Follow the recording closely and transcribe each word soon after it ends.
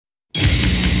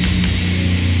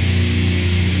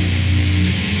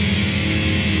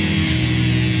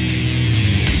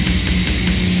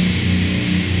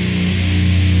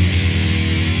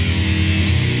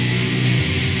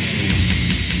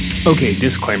Okay,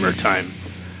 disclaimer time.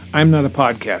 I'm not a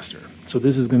podcaster, so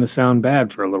this is going to sound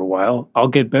bad for a little while. I'll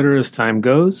get better as time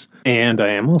goes, and I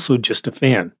am also just a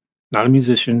fan, not a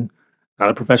musician, not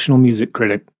a professional music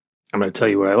critic. I'm going to tell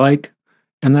you what I like,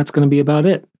 and that's going to be about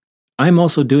it. I'm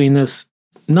also doing this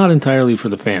not entirely for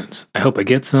the fans. I hope I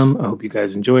get some, I hope you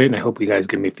guys enjoy it, and I hope you guys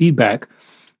give me feedback,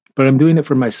 but I'm doing it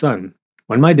for my son.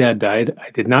 When my dad died, I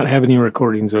did not have any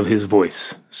recordings of his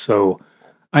voice, so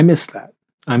I missed that.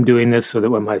 I'm doing this so that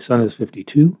when my son is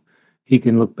 52, he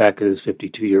can look back at his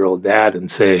 52-year-old dad and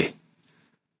say,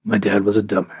 my dad was a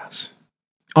dumbass.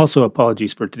 Also,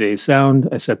 apologies for today's sound.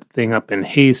 I set the thing up in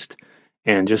haste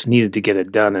and just needed to get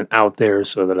it done and out there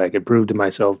so that I could prove to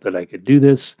myself that I could do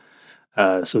this.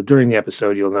 So during the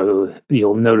episode,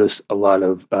 you'll notice a lot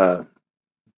of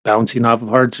bouncing off of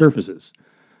hard surfaces.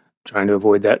 Trying to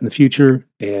avoid that in the future,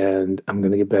 and I'm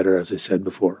going to get better, as I said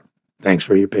before. Thanks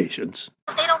for your patience.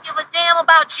 They don't give a damn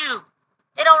about you.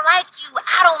 They don't like you.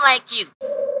 I don't like you.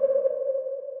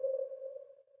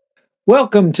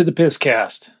 Welcome to the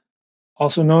Pisscast,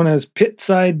 also known as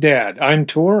Pitside Dad. I'm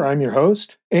Tor, I'm your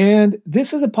host, and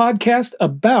this is a podcast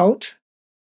about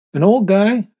an old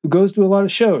guy who goes to a lot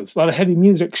of shows, a lot of heavy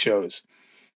music shows.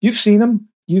 You've seen him,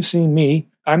 you've seen me.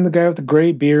 I'm the guy with the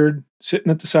gray beard,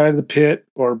 sitting at the side of the pit,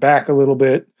 or back a little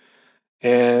bit,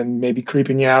 and maybe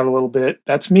creeping you out a little bit.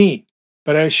 That's me.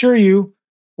 But I assure you,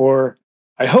 or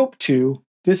I hope to,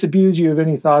 disabuse you of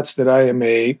any thoughts that I am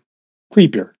a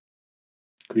creeper.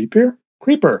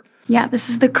 Creeper. Yeah,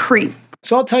 this is the creep.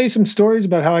 So I'll tell you some stories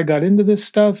about how I got into this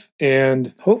stuff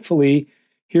and hopefully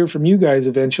hear from you guys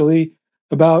eventually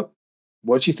about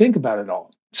what you think about it all.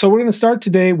 So we're going to start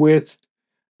today with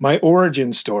my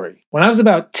origin story. When I was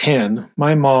about 10,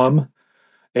 my mom,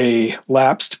 a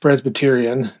lapsed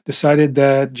Presbyterian, decided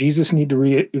that Jesus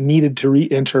needed to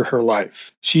re-enter her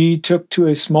life. She took to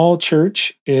a small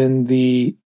church in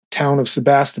the town of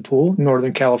Sebastopol,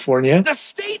 Northern California. The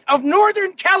state of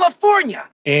Northern California!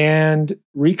 And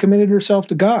recommitted herself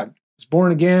to God. Was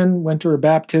born again, went to her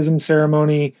baptism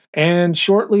ceremony, and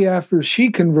shortly after she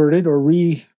converted or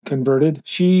reconverted,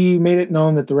 she made it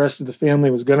known that the rest of the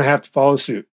family was going to have to follow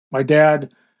suit. My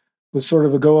dad was sort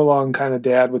of a go-along kind of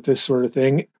dad with this sort of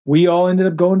thing. We all ended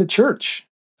up going to church.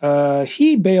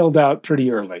 He bailed out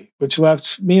pretty early, which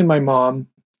left me and my mom.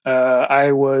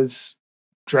 I was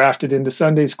drafted into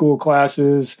Sunday school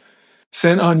classes,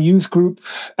 sent on youth group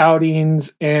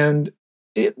outings, and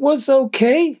it was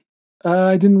okay.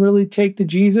 I didn't really take to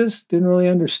Jesus, didn't really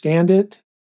understand it.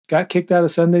 Got kicked out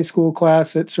of Sunday school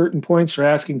class at certain points for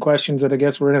asking questions that I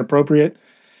guess were inappropriate.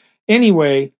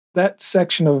 Anyway, that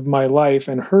section of my life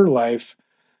and her life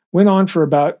went on for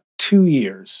about 2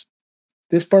 years.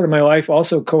 This part of my life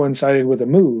also coincided with a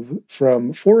move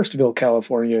from Forestville,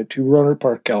 California to Rohnert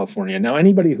Park, California. Now,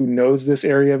 anybody who knows this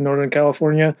area of Northern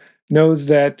California knows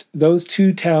that those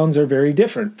two towns are very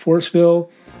different. Forestville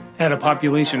had a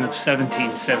population of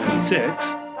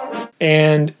 1776,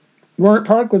 and Rohnert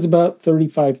Park was about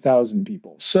 35,000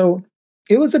 people. So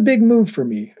it was a big move for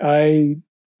me. I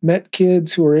met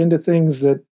kids who were into things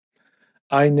that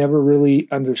I never really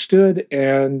understood,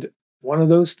 and one of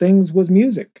those things was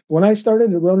music. When I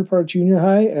started at Rohnert Park Junior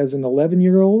High as an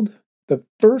 11-year-old, the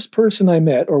first person I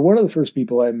met, or one of the first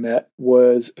people I met,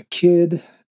 was a kid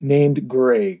named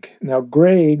Greg. Now,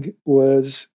 Greg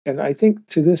was, and I think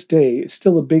to this day, is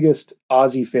still the biggest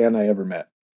Ozzy fan I ever met.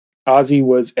 Ozzy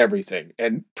was everything,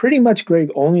 and pretty much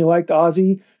Greg only liked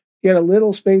Ozzy. He had a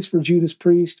little space for Judas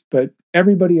Priest, but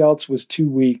everybody else was too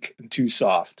weak and too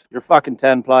soft. You're fucking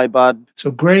 10-ply, bud. So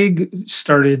Greg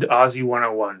started Ozzy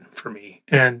 101 for me,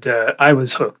 and I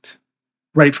was hooked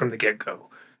right from the get-go.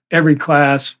 Every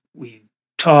class, we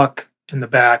talk in the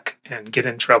back and get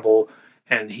in trouble,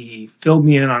 and he filled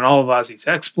me in on all of Ozzy's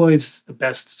exploits, the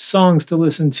best songs to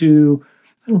listen to.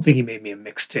 I don't think he made me a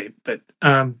mixtape, but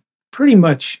pretty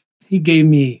much he gave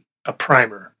me a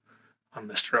primer on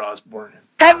Mr. Osbourne.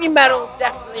 Heavy metal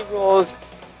definitely rules.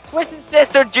 Twisted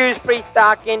Sister, Judas Priest,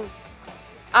 Dawkins,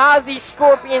 Ozzy,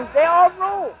 Scorpions, they all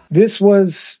rule. This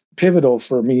was pivotal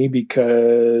for me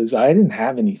because I didn't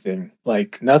have anything,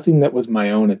 like nothing that was my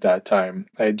own at that time.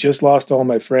 I had just lost all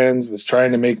my friends, was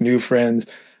trying to make new friends.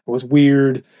 I was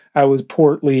weird. I was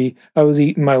portly. I was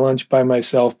eating my lunch by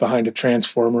myself behind a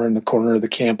transformer in the corner of the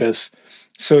campus.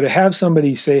 So to have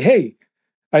somebody say, hey,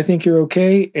 I think you're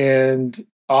okay, and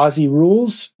Ozzy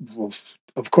rules, well,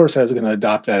 of course I was going to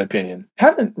adopt that opinion.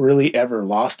 Haven't really ever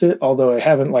lost it, although I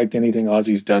haven't liked anything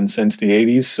Ozzy's done since the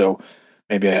 80s, so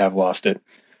maybe I have lost it.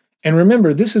 And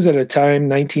remember, this is at a time,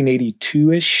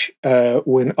 1982-ish,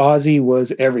 when Ozzy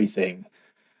was everything.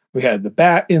 We had the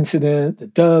bat incident, the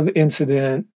dove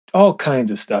incident, all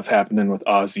kinds of stuff happening with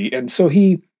Ozzy. And so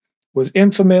he was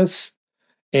infamous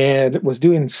and was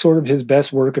doing sort of his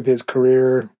best work of his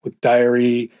career with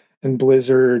Diary and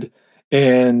Blizzard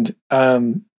and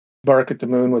Bark at the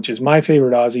Moon, which is my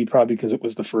favorite Ozzy, probably because it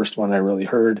was the first one I really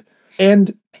heard.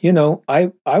 And,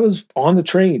 I was on the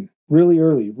train really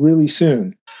early, really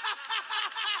soon.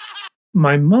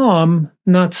 My mom,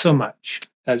 not so much,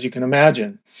 as you can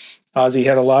imagine. Ozzy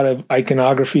had a lot of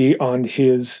iconography on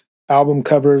his album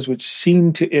covers, which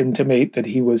seemed to intimate that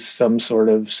he was some sort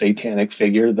of satanic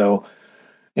figure, though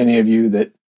any of you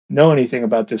that know anything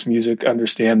about this music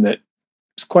understand that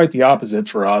it's quite the opposite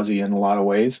for Ozzy in a lot of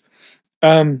ways.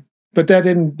 But that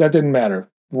didn't matter.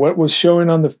 What was showing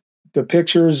on the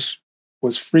pictures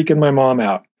was freaking my mom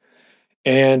out.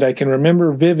 And I can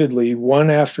remember vividly one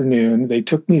afternoon, they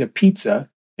took me to pizza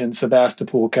in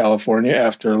Sebastopol, California,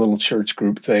 after a little church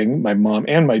group thing, my mom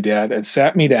and my dad, and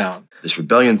sat me down. This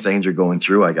rebellion thing you're going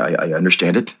through, I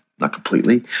understand it, not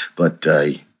completely, but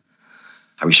I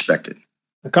respect it.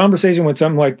 The conversation went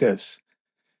something like this.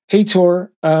 Hey,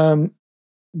 Tor,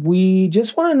 we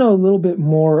just want to know a little bit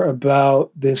more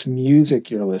about this music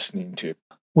you're listening to.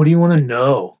 What do you want to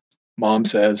know? Mom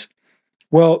says.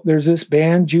 Well, there's this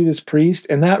band, Judas Priest,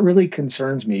 and that really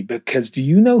concerns me because do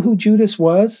you know who Judas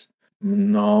was?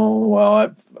 No,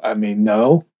 well,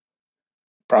 no.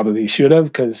 Probably should have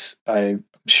because I'm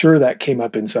sure that came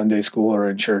up in Sunday school or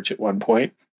in church at one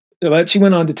point. But she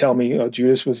went on to tell me,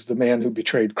 Judas was the man who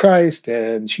betrayed Christ,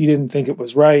 and she didn't think it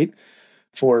was right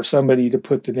for somebody to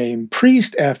put the name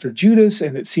priest after Judas,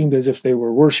 and it seemed as if they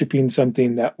were worshiping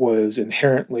something that was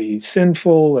inherently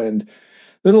sinful. And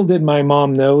little did my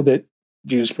mom know that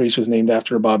Judas Priest was named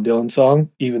after a Bob Dylan song,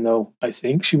 even though I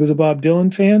think she was a Bob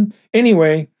Dylan fan.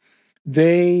 Anyway,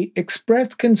 they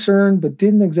expressed concern, but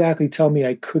didn't exactly tell me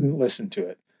I couldn't listen to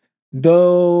it.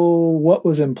 Though what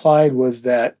was implied was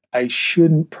that I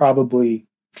shouldn't probably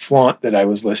flaunt that I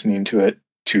was listening to it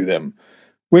to them,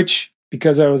 which,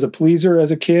 because I was a pleaser as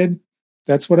a kid,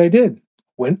 that's what I did.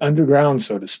 Went underground,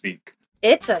 so to speak.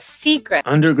 It's a secret.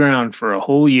 Underground for a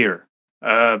whole year.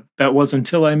 That was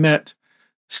until I met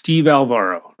Steve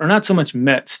Alvaro, or not so much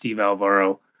met Steve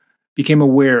Alvaro, became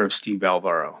aware of Steve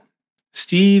Alvaro.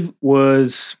 Steve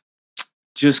was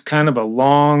just kind of a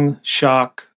long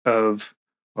shock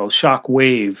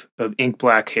wave of ink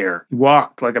black hair. He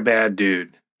walked like a bad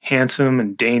dude, handsome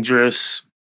and dangerous,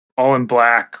 all in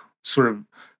black, sort of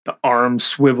the arms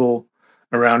swivel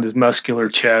around his muscular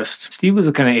chest. Steve was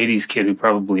the kind of 80s kid who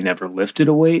probably never lifted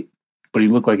a weight, but he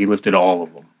looked like he lifted all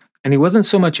of them. And he wasn't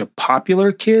so much a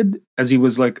popular kid as he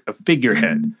was like a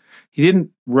figurehead. He didn't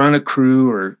run a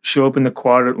crew or show up in the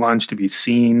quad at lunch to be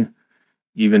seen,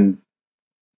 even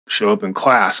show up in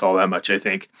class all that much, I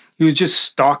think. He was just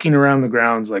stalking around the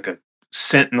grounds like a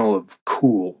sentinel of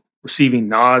cool, receiving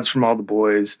nods from all the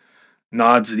boys,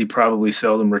 nods that he probably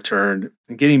seldom returned,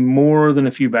 and getting more than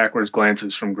a few backwards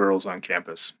glances from girls on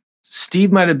campus.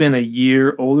 Steve might have been a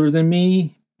year older than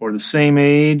me or the same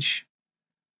age,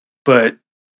 but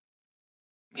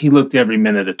he looked every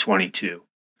minute of 22.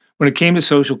 When it came to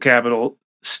social capital,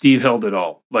 Steve held it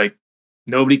all. Like,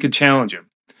 nobody could challenge him.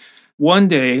 One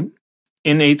day,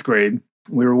 in 8th grade,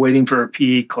 we were waiting for a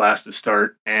PE class to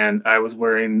start, and I was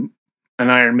wearing an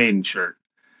Iron Maiden shirt.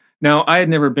 Now, I had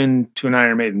never been to an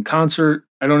Iron Maiden concert.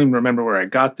 I don't even remember where I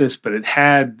got this, but it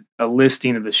had a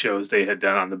listing of the shows they had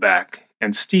done on the back.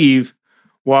 And Steve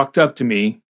walked up to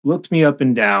me, looked me up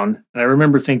and down, and I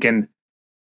remember thinking,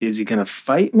 is he going to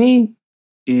fight me?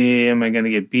 Am I going to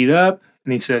get beat up?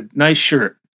 And he said, nice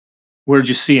shirt. Where'd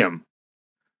you see him?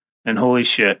 And holy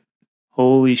shit.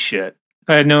 I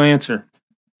had no answer.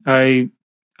 I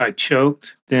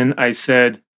choked. Then I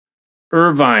said,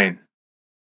 Irvine.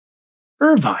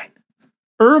 Irvine?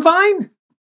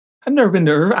 I've never been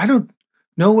to Irvine. I don't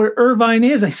know where Irvine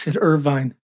is. I said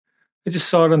Irvine. I just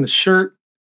saw it on the shirt,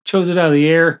 chose it out of the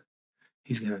air.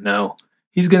 He's going to know.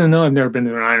 He's going to know I've never been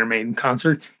to an Iron Maiden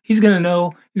concert. He's going to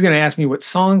know. He's going to ask me what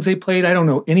songs they played. I don't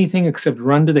know anything except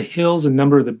Run to the Hills and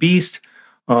Number of the Beast.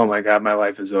 Oh my God, my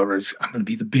life is over. I'm going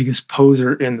to be the biggest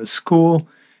poser in the school.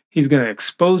 He's going to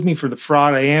expose me for the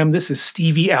fraud I am. This is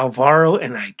Stevie Alvaro,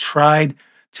 and I tried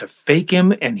to fake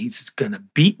him, and he's going to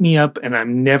beat me up, and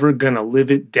I'm never going to live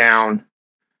it down.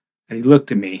 And he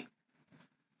looked at me,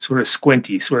 sort of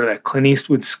squinty, sort of that Clint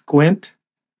Eastwood squint,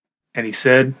 and he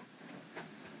said,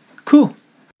 cool.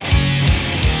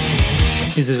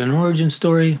 Is it an origin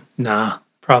story? Nah,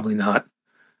 probably not.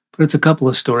 But it's a couple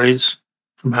of stories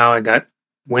from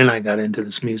when I got into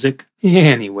this music.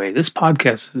 Anyway, this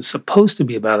podcast is supposed to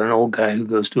be about an old guy who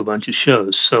goes to a bunch of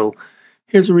shows. So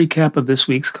here's a recap of this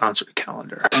week's concert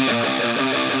calendar.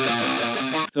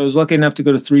 So I was lucky enough to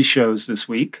go to 3 shows this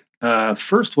week.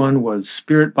 First one was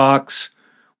Spirit Box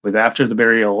with After the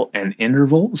Burial and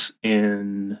Intervals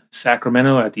in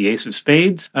Sacramento at the Ace of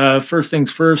Spades. First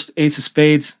things first, Ace of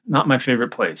Spades, not my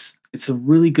favorite place. It's a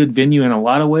really good venue in a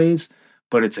lot of ways,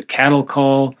 but it's a cattle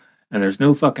call and there's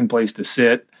no fucking place to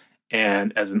sit.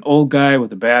 And as an old guy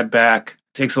with a bad back,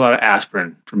 it takes a lot of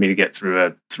aspirin for me to get through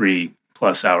a 3+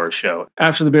 hour show.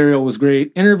 After the Burial was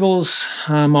great. Intervals,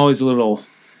 I'm always a little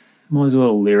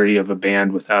leery of a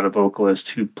band without a vocalist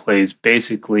who plays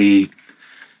basically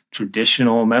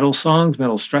traditional metal songs,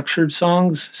 metal structured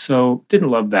songs. So didn't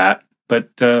love that, but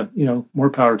more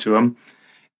power to them.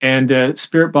 And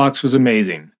Spirit Box was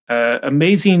amazing.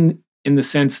 Amazing in the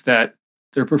sense that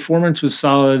their performance was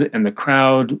solid and the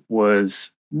crowd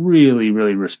was really,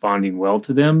 really responding well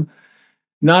to them.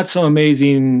 Not so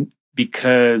amazing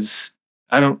because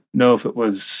I don't know if it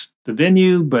was the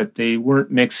venue, but they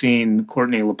weren't mixing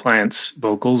Courtney LaPlante's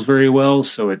vocals very well.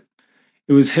 So it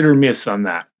was hit or miss on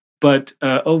that. But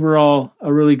overall,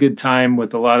 a really good time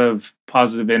with a lot of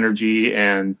positive energy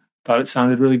and thought it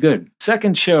sounded really good.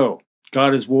 Second show,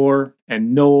 God is War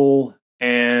and Noel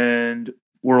and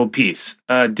World Peace.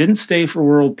 Didn't stay for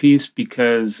World Peace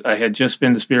because I had just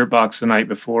been to Spirit Box the night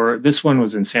before. This one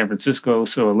was in San Francisco,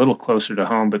 so a little closer to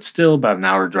home, but still about an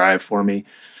hour drive for me.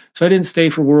 So I didn't stay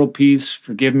for World Peace.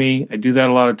 Forgive me. I do that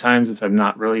a lot of times if I'm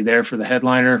not really there for the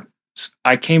headliner.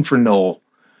 I came for Noel,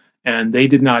 and they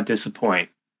did not disappoint.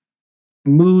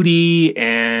 Moody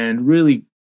and really,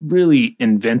 really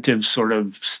inventive sort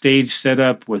of stage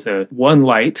setup with one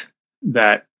light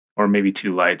or maybe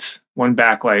two lights, one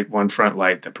backlight, one front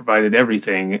light that provided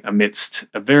everything amidst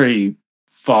a very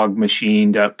fog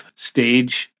machined up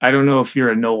stage. I don't know if you're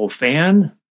a Noel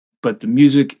fan, but the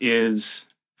music is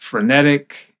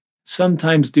frenetic,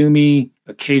 sometimes doomy,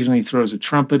 occasionally throws a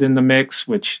trumpet in the mix,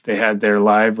 which they had there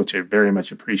live, which I very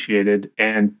much appreciated.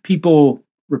 And people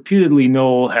reputedly,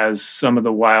 Noel has some of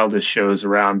the wildest shows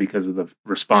around because of the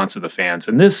response of the fans.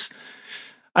 And this,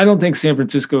 I don't think San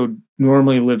Francisco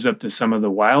normally lives up to some of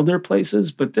the wilder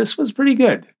places, but this was pretty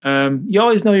good. You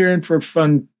always know you're in for a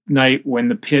fun night when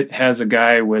the pit has a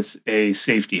guy with a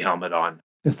safety helmet on.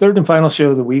 The third and final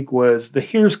show of the week was the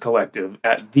Here's Collective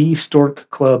at the Stork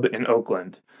Club in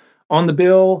Oakland. On the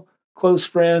bill, Close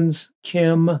Friends,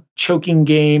 Kim, Choking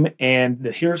Game, and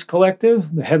the Here's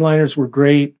Collective. The headliners were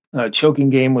great. Choking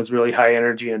Game was really high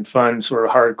energy and fun, sort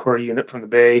of hardcore unit from the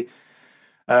Bay.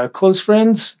 Close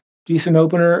Friends, decent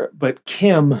opener, but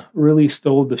Kim really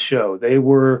stole the show. They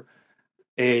were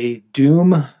a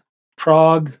doom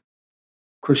prog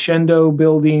crescendo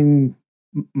building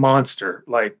monster,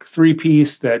 like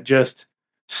 3-piece that just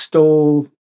stole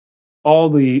all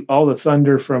the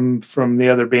thunder from the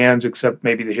other bands, except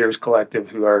maybe the Here's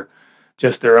Collective, who are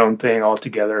just their own thing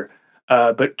altogether.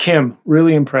 But Kim,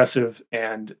 really impressive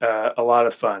and a lot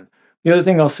of fun. The other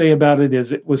thing I'll say about it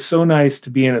is it was so nice to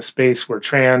be in a space where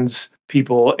trans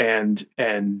people and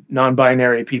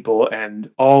non-binary people and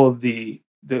all of the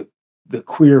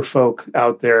queer folk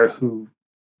out there who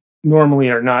normally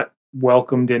are not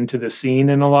welcomed into the scene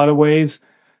in a lot of ways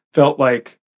felt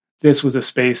like this was a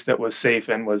space that was safe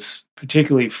and was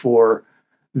particularly for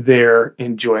their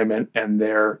enjoyment and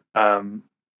their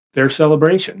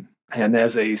celebration. And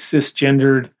as a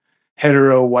cisgendered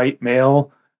hetero white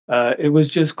male, it was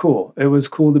just cool. It was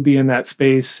cool to be in that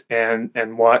space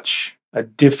and watch a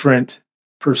different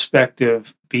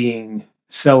perspective being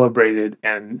celebrated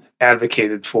and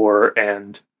advocated for,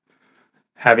 and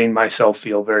having myself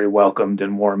feel very welcomed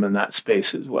and warm in that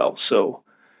space as well. So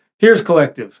Here's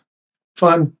Collective.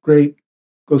 Fun, great.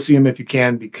 Go see them if you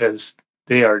can, because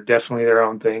they are definitely their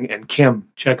own thing. And Kim,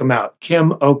 check them out.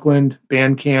 Kim Oakland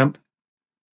Bandcamp.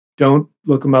 Don't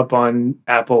look them up on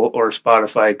Apple or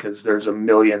Spotify because there's a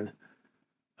million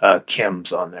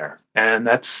Kims on there. And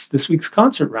that's this week's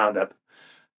concert roundup.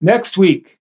 Next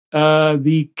week,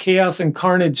 the Chaos and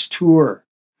Carnage tour,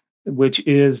 which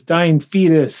is Dying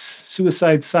Fetus,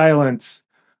 Suicide Silence,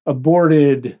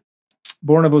 Aborted,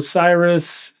 Born of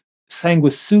Osiris,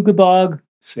 Sanguisugabog,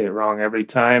 say it wrong every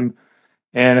time,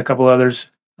 and a couple others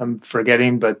I'm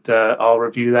forgetting, but I'll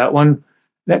review that one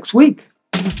next week.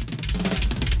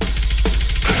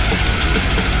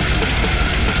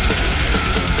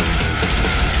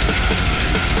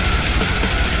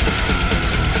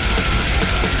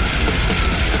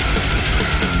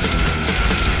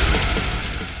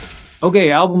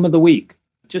 Okay, album of the week.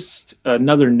 Just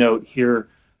another note here.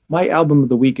 My album of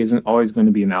the week isn't always going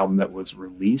to be an album that was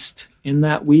released in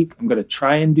that week. I'm going to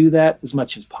try and do that as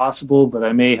much as possible, but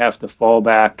I may have to fall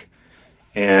back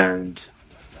and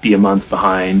be a month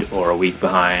behind or a week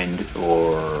behind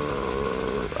or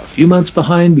a few months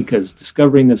behind, because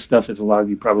discovering this stuff, as a lot of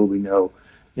you probably know,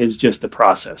 It's just a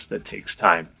process that takes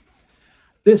time.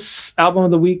 This album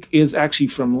of the week is actually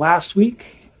from last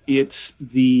week. It's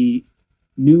the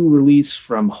new release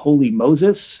from Holy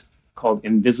Moses called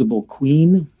Invisible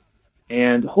Queen.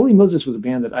 And Holy Moses was a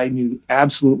band that I knew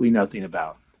absolutely nothing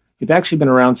about. They've actually been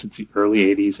around since the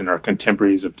early 80s and are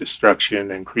contemporaries of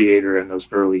Destruction and Creator and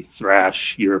those early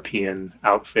thrash European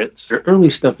outfits. Their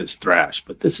early stuff is thrash,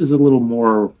 but this is a little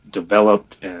more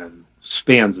developed and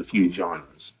spans a few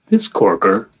genres. This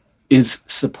corker is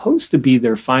supposed to be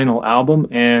their final album,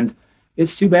 and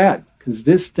it's too bad, because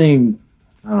this thing,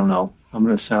 I don't know, I'm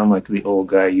going to sound like the old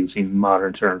guy using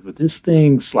modern terms, but this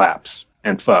thing slaps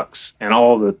and fucks and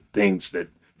all the things that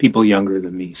people younger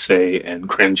than me say and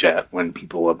cringe at when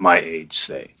people of my age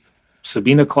say.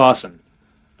 Sabina Clausen,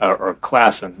 or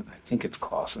Klassen, I think it's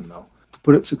Clausen though. To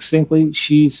put it succinctly,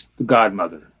 she's the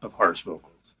godmother of harsh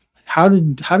vocals. How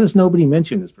does nobody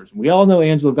mention this person? We all know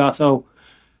Angela Gasso,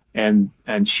 and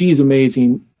she's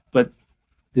amazing, but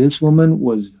this woman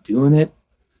was doing it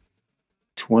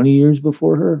 20 years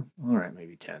before her. All right,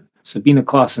 maybe 10. Sabina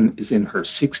Clausen is in her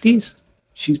 60s.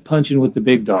 She's punching with the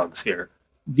big dogs here.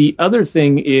 The other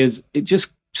thing is it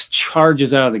just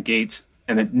charges out of the gates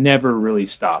and it never really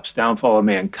stops. Downfall of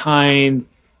Mankind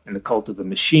and The Cult of the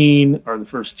Machine are the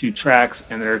first two tracks,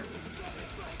 and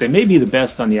they may be the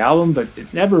best on the album, but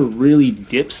it never really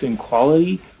dips in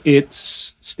quality.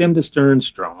 It's stem to stern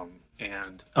strong,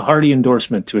 and a hearty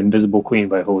endorsement to Invisible Queen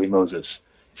by Holy Moses.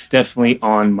 It's definitely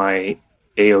on my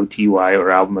AOTY,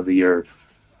 or Album of the Year,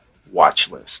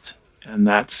 watch list. And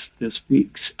that's this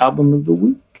week's Album of the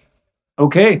Week.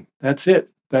 Okay, that's it.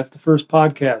 That's the first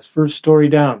podcast, first story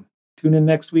down. Tune in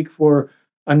next week for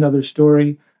another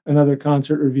story, another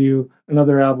concert review,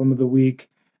 another album of the week,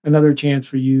 another chance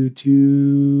for you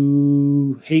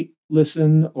to hate,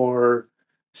 listen, or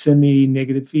send me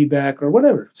negative feedback or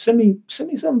whatever. Send me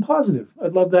something positive.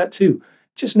 I'd love that too.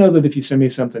 Just know that if you send me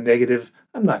something negative,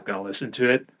 I'm not going to listen to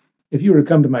it. If you were to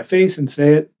come to my face and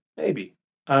say it, maybe.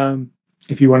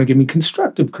 If you want to give me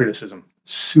constructive criticism,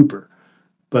 super.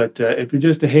 But if you're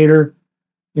just a hater,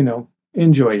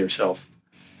 enjoy yourself.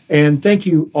 And thank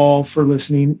you all for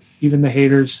listening, even the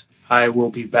haters. I will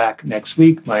be back next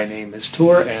week. My name is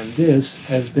Tor, and this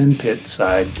has been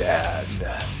Pitside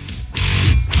Dad.